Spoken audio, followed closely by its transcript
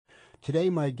Today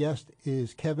my guest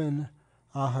is Kevin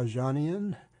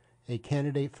Ahajanian, a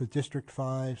candidate for District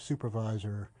 5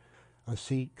 Supervisor, a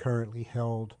seat currently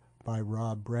held by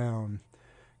Rob Brown.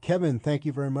 Kevin, thank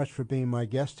you very much for being my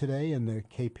guest today in the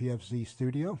KPFZ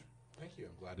studio. Thank you.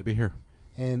 I'm glad to be here.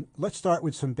 And let's start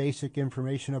with some basic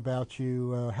information about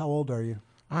you. How old are you?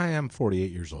 I am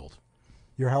 48 years old.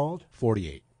 You're how old?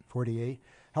 48. 48.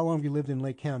 How long have you lived in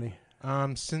Lake County?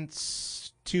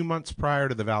 Since 2 months prior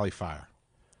to the Valley Fire.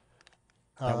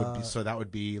 That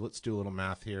would be, let's do a little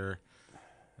math here.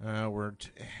 We're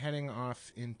heading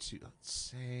off into, let's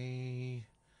say,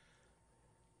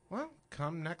 well,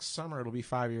 come next summer, it'll be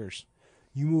 5 years.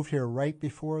 You moved here right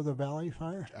before the Valley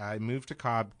Fire? I moved to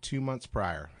Cobb 2 months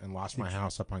prior and lost my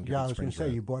house up on Gibbon Yeah, I was going Springs to say,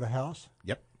 Road. you bought a house?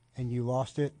 Yep, And you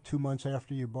lost it 2 months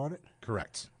after you bought it?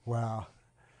 correct. Wow.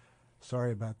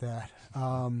 Sorry about that.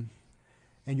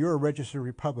 And you're a registered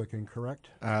Republican, correct?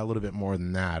 A little bit more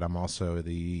than that. I'm also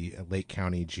the Lake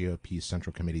County GOP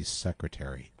Central Committee's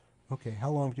secretary. Okay.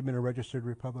 How long have you been a registered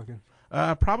Republican?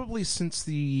 Probably since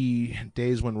the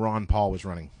days when Ron Paul was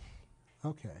running.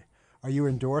 Okay. Are you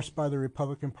endorsed by the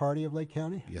Republican Party of Lake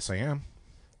County? Yes, I am.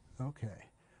 Okay.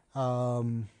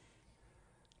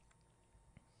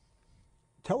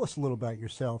 Tell us a little about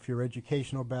yourself, your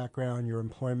educational background, your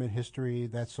employment history,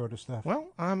 that sort of stuff. Well,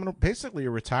 I'm basically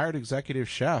a retired executive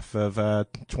chef of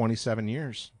 27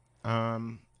 years.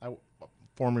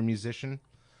 Former musician,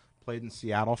 played in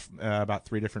Seattle, about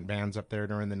 3 different bands up there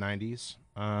during the 90s.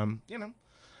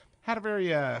 Had a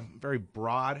very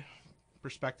broad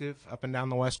perspective up and down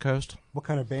the West Coast. What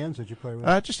kind of bands did you play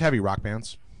with? Just heavy rock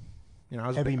bands. I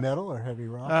was heavy metal or heavy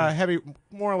rock? Heavy,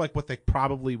 more like what they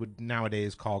probably would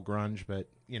nowadays call grunge, but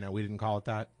we didn't call it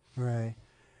that. Right.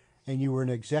 And you were an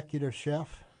executive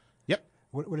chef? Yep.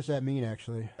 What does that mean,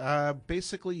 actually?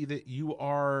 Basically, that you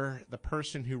are the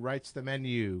person who writes the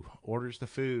menu, orders the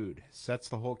food, sets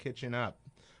the whole kitchen up,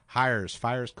 hires,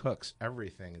 fires cooks,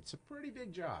 everything. It's a pretty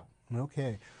big job.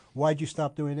 Okay. Why'd you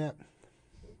stop doing that?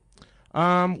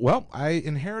 Well, I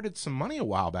inherited some money a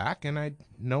while back, and I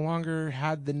no longer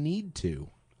had the need to,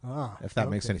 if that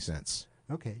makes any sense.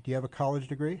 Okay. Do you have a college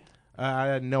degree?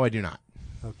 No, I do not.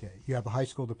 Okay. You have a high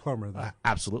school diploma, though?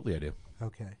 Absolutely, I do.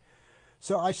 Okay.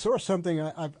 So I saw something.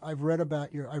 I've read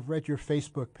about I've read your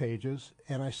Facebook pages,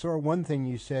 and I saw one thing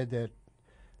you said that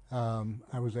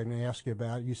I was going to ask you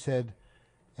about. You said,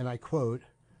 and I quote,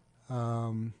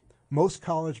 most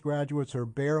college graduates are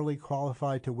barely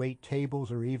qualified to wait tables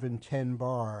or even 10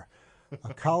 bar.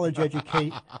 A college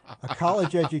education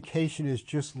is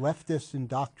just leftist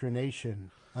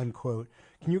indoctrination, unquote.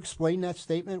 Can you explain that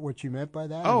statement, what you meant by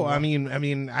that? Oh, I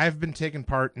mean, I've been taking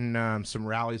part in some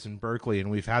rallies in Berkeley, and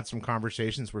we've had some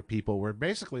conversations with people where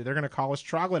basically they're going to call us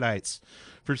troglodytes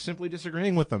for simply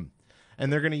disagreeing with them.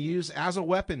 And they're going to use as a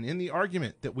weapon in the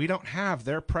argument that we don't have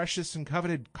their precious and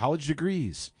coveted college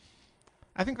degrees.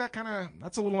 I think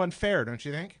that's a little unfair, don't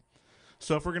you think?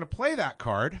 So if we're going to play that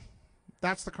card,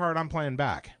 that's the card I'm playing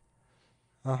back.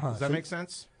 Does that make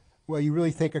sense? Well, you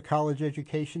really think a college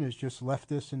education is just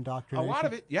leftist indoctrination? A lot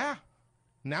of it, yeah.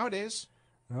 Nowadays.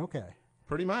 Okay.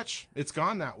 Pretty much. It's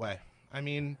gone that way. I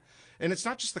mean, and it's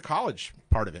not just the college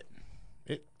part of it.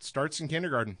 It starts in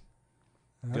kindergarten.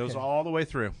 Goes all the way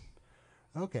through.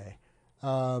 Okay.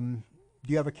 Do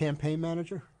you have a campaign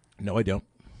manager? No, I don't.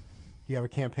 Do you have a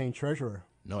campaign treasurer?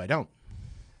 No, I don't.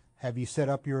 Have you set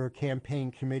up your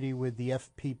campaign committee with the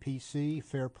FPPC,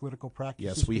 Fair Political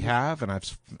Practices? Yes, we have, and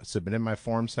I've submitted my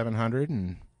Form 700,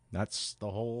 and that's the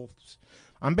whole.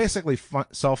 I'm basically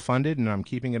self-funded, and I'm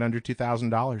keeping it under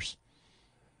 $2,000.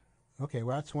 Okay,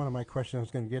 well, that's one of my questions I was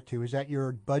going to get to. Is that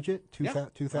your budget,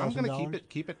 $2,000? I'm going to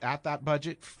keep it at that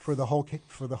budget for the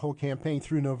whole campaign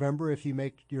through November. If you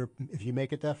make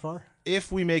it that far.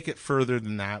 If we make it further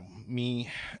than that,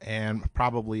 me and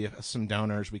probably some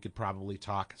donors, we could probably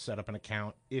set up an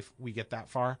account if we get that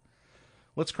far.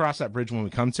 Let's cross that bridge when we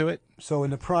come to it. So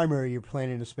in the primary, you're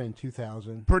planning to spend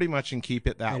 $2,000. Pretty much, and keep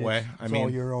it that way. It's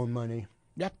all your own money.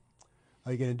 Yep.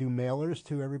 Are you going to do mailers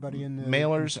to everybody in the...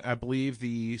 Mailers, I believe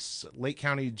the Lake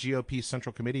County GOP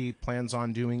Central Committee plans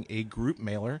on doing a group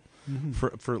mailer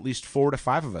for at least 4 to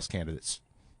 5 of us candidates.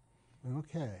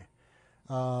 Okay.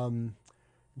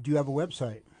 Do you have a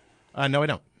website? No, I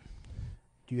don't.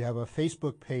 Do you have a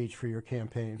Facebook page for your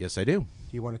campaign? Yes, I do. Do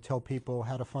you want to tell people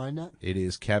how to find that? It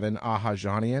is Kevin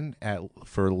Ahajanian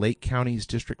for Lake County's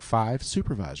District 5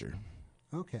 Supervisor.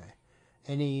 Okay.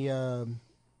 Any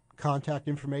contact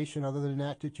information other than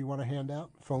that you want to hand out?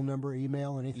 Phone number,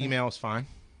 email, anything? Email is fine.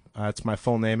 It's my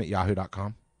full name at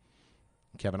yahoo.com.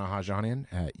 Kevin Ahajanian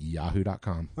at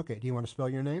yahoo.com. Okay. Do you want to spell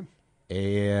your name?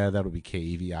 That would be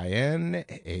KEVIN,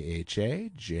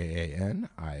 AHAJANIAN.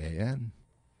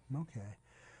 Okay.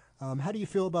 How do you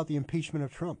feel about the impeachment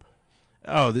of Trump?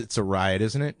 Oh, it's a riot,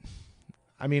 isn't it?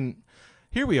 I mean,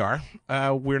 here we are.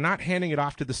 We're not handing it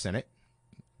off to the Senate.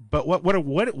 But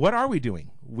what are we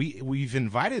doing? We've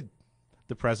invited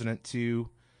the president to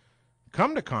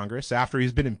come to Congress after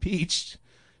he's been impeached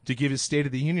to give his State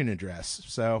of the Union address.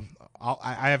 So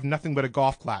I have nothing but a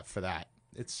golf clap for that.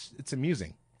 It's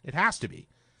amusing. It has to be.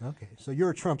 Okay, so you're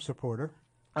a Trump supporter.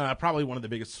 Probably one of the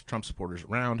biggest Trump supporters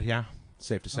around. Yeah,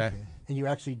 safe to say. Okay. And you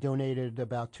actually donated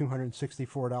about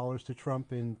 $264 to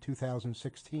Trump in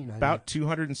 2016. About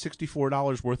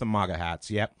 $264 worth of MAGA hats.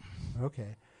 Yep.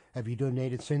 Okay. Have you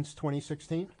donated since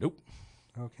 2016? Nope.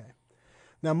 Okay.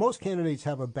 Now, most candidates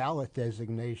have a ballot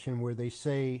designation where they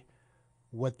say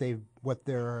what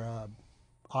their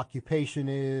occupation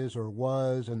is or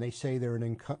was, and they say they're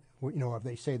if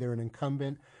they say they're an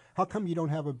incumbent. How come you don't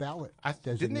have a ballot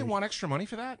designation? Didn't they want extra money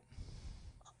for that?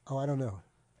 Oh, I don't know.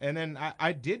 And then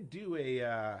I did do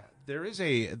a there is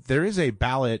a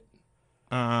ballot.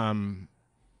 They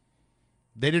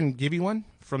didn't give you one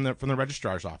from the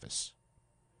registrar's office.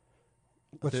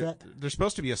 What's that? There's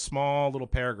supposed to be a small little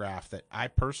paragraph that I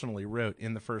personally wrote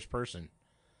in the first person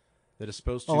that is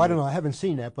supposed to. Oh, I don't know. I haven't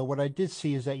seen that. But what I did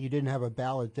see is that you didn't have a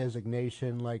ballot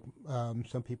designation, like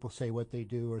some people say what they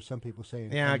do, or some people say.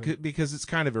 Yeah, because it's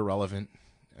kind of irrelevant.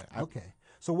 Okay.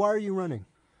 So why are you running?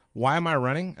 Why am I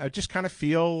running? I just kind of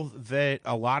feel that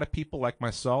a lot of people like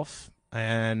myself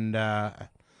and a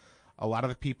lot of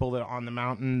the people that on the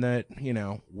mountain that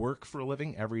work for a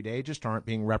living every day just aren't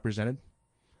being represented.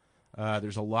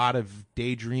 There's a lot of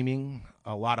daydreaming,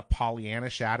 a lot of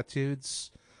Pollyannish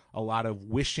attitudes, a lot of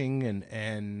wishing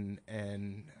and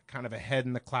kind of a head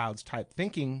in the clouds type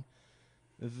thinking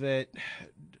that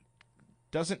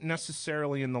doesn't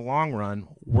necessarily in the long run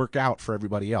work out for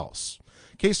everybody else.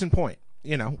 Case in point,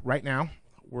 right now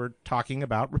we're talking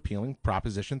about repealing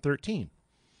Proposition 13.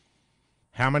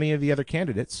 How many of the other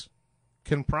candidates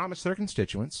can promise their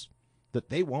constituents that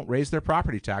they won't raise their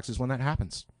property taxes when that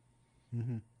happens?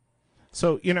 Mm-hmm.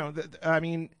 So,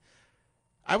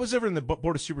 I was over in the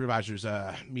Board of Supervisors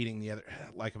meeting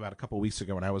about a couple of weeks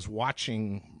ago, and I was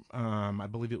watching, I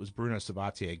believe it was Bruno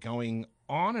Sabatier, going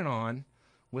on and on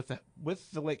with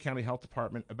the Lake County Health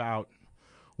Department about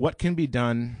what can be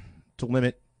done to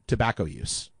limit tobacco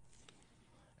use.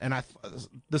 And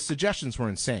the suggestions were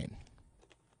insane.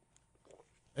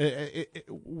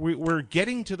 We're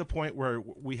getting to the point where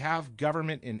we have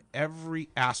government in every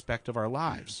aspect of our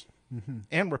lives. Mm-hmm.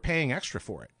 And we're paying extra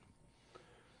for it.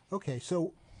 Okay,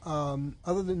 so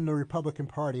other than the Republican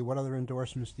Party, what other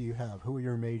endorsements do you have? Who are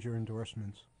your major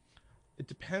endorsements? It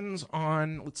depends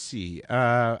on, let's see.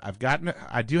 I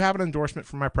do have an endorsement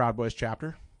from my Proud Boys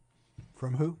chapter.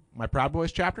 From who? My Proud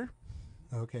Boys chapter.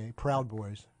 Okay, Proud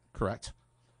Boys. Correct.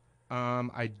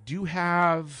 I do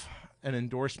have an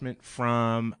endorsement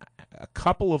from a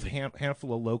couple of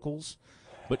handful of locals,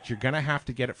 but you're going to have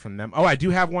to get it from them. Oh, I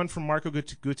do have one from Marco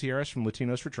Gutierrez from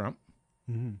Latinos for Trump.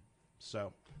 Mm-hmm.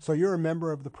 So you're a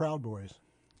member of the Proud Boys?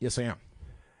 Yes, I am.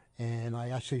 And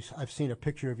I've seen a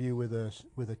picture of you with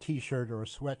a T-shirt or a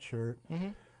sweatshirt.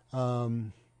 Mm-hmm.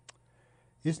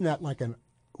 Isn't that like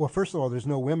well, first of all, there's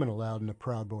no women allowed in the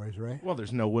Proud Boys, right? Well,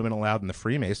 there's no women allowed in the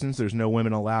Freemasons. There's no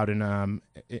women allowed in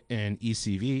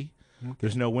ECV. Okay.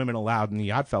 There's no women allowed in the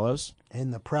Oddfellows.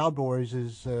 And the Proud Boys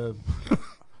is...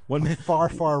 One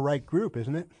far right group,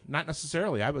 isn't it? Not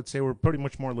necessarily. I would say we're pretty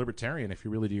much more libertarian if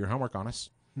you really do your homework on us.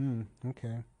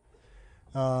 Okay.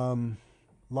 A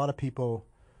lot of people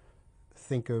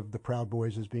think of the Proud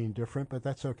Boys as being different, but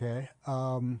that's okay.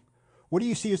 What do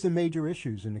you see as the major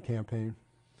issues in the campaign?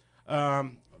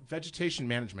 Vegetation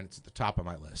management is at the top of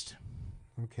my list.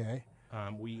 Okay.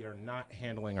 We are not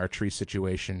handling our tree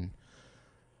situation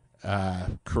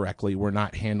correctly. We're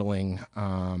not handling...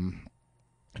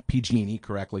 PG&E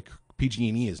correctly.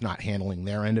 PG&E is not handling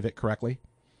their end of it correctly.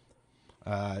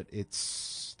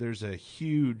 There's a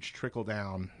huge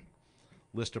trickle-down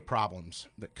list of problems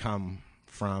that come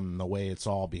from the way it's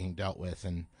all being dealt with,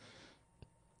 and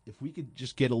if we could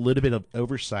just get a little bit of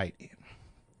oversight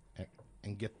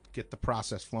and get the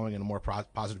process flowing in a more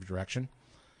positive direction,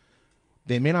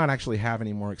 they may not actually have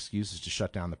any more excuses to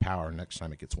shut down the power next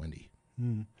time it gets windy.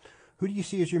 Who do you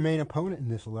see as your main opponent in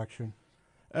this election?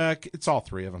 It's all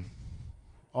three of them.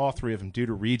 All three of them, due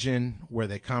to region, where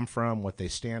they come from, what they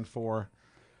stand for.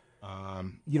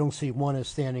 You don't see one as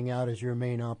standing out as your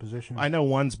main opposition? I know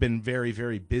one's been very,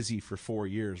 very busy for 4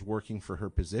 years working for her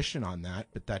position on that,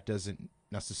 but that doesn't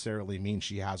necessarily mean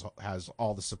she has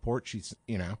all the support she's,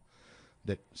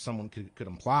 that someone could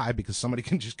imply, because somebody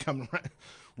can just come.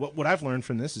 What I've learned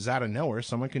from this is, out of nowhere,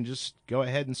 someone can just go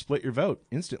ahead and split your vote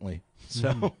instantly.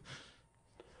 So,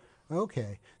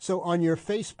 Okay. So on your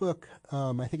Facebook,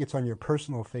 I think it's on your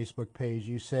personal Facebook page,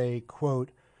 you say,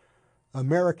 quote,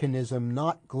 "Americanism,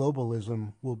 not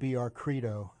globalism, will be our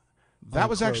credo." that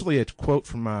was unquote. actually a quote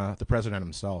from the president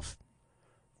himself.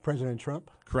 President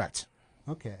Trump? Correct.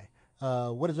 Okay.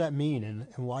 What does that mean, and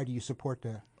why do you support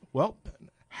that? Well,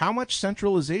 how much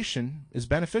centralization is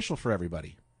beneficial for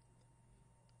everybody?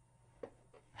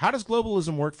 How does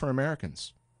globalism work for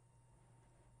Americans?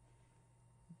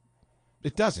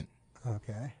 It doesn't.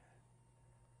 Okay.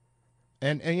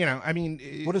 And you know, I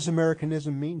mean, What does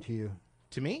Americanism mean to you?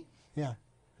 to me, Yeah.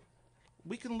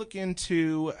 we can look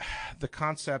into the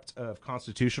concept of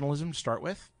constitutionalism to start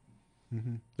with.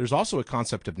 Mm-hmm. There's also a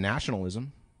concept of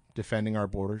nationalism, defending our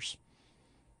borders.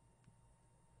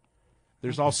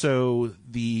 There's also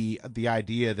the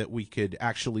idea that we could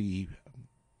actually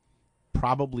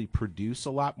probably produce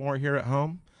a lot more here at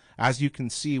home. As you can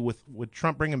see, with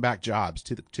Trump bringing back jobs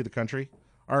to the country,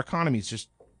 our economy's just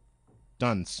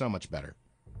done so much better.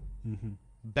 Mm-hmm.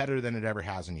 Better than it ever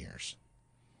has in years.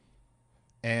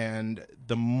 And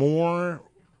the more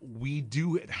we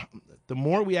do it, the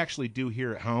more we actually do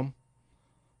here at home,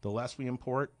 the less we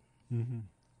import,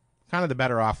 kind of the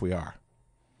better off we are.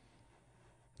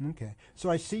 Okay.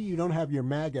 So I see you don't have your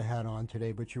MAGA hat on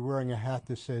today, but you're wearing a hat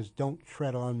that says, "Don't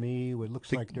tread on me." It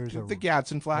looks like there's the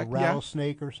Gadsden a flag.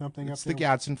 rattlesnake or something It's up the there.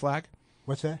 Gadsden flag.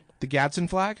 What's that? The Gadsden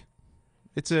flag.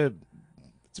 It's a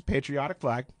patriotic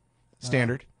flag.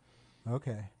 Standard.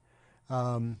 Okay.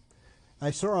 I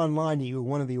saw online that you were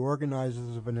one of the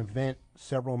organizers of an event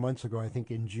several months ago, I think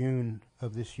in June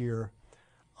of this year,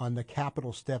 on the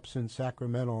Capitol steps in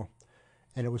Sacramento,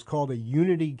 and it was called a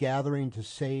Unity Gathering to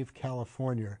Save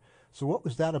California. So what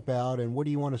was that about, and what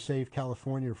do you want to save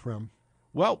California from?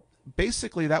 Well,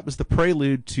 basically, that was the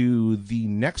prelude to the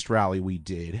next rally we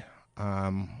did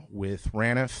with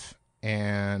Ranif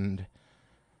and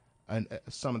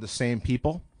some of the same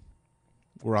people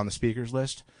were on the speakers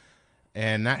list.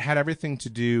 And that had everything to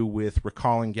do with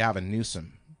recalling Gavin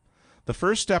Newsom. The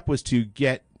first step was to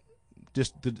get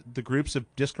just the groups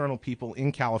of disgruntled people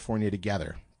in California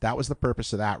together. That was the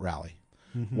purpose of that rally.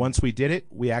 Mm-hmm. Once we did it,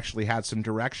 we actually had some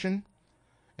direction,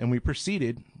 and we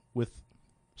proceeded with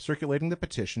circulating the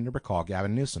petition to recall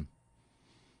Gavin Newsom.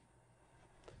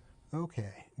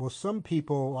 Okay. Well, some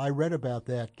people, I read about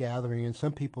that gathering, and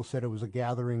some people said it was a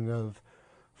gathering of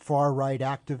far-right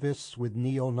activists with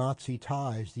neo-Nazi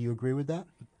ties. Do you agree with that?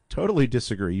 Totally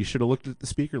disagree. You should have looked at the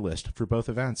speaker list for both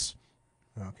events.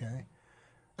 Okay.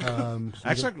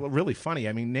 Actually, really funny.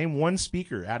 I mean, name one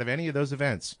speaker out of any of those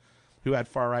events who had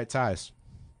far-right ties.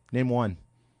 Name one.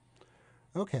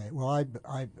 Okay. Well,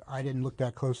 I didn't look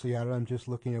that closely at it. I'm just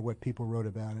looking at what people wrote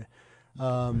about it.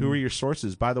 Who are your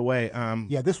sources? By the way,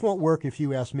 Yeah, this won't work if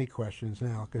you ask me questions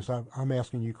now, because I'm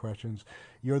asking you questions.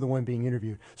 You're the one being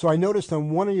interviewed. So I noticed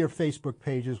on one of your Facebook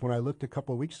pages, when I looked a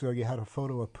couple of weeks ago, you had a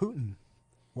photo of Putin.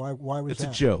 Why was that?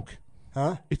 it's a joke.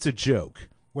 Huh? It's a joke.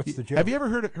 What's the joke? Have you ever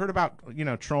heard about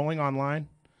trolling online?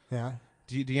 Yeah.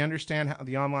 Do you understand how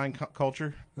the online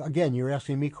culture? Again, you're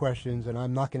asking me questions, and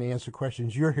I'm not going to answer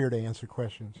questions. You're here to answer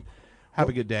questions. Have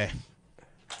a good day.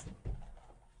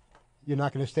 You're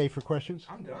not going to stay for questions?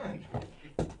 I'm done.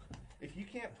 If you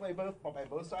can't play by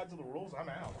both sides of the rules, I'm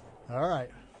out. All right.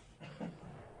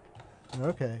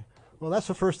 Okay. Well, that's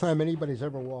the first time anybody's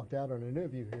ever walked out on an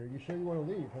interview here. You sure you want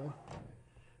to leave,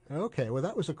 huh? Okay. Well,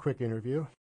 that was a quick interview.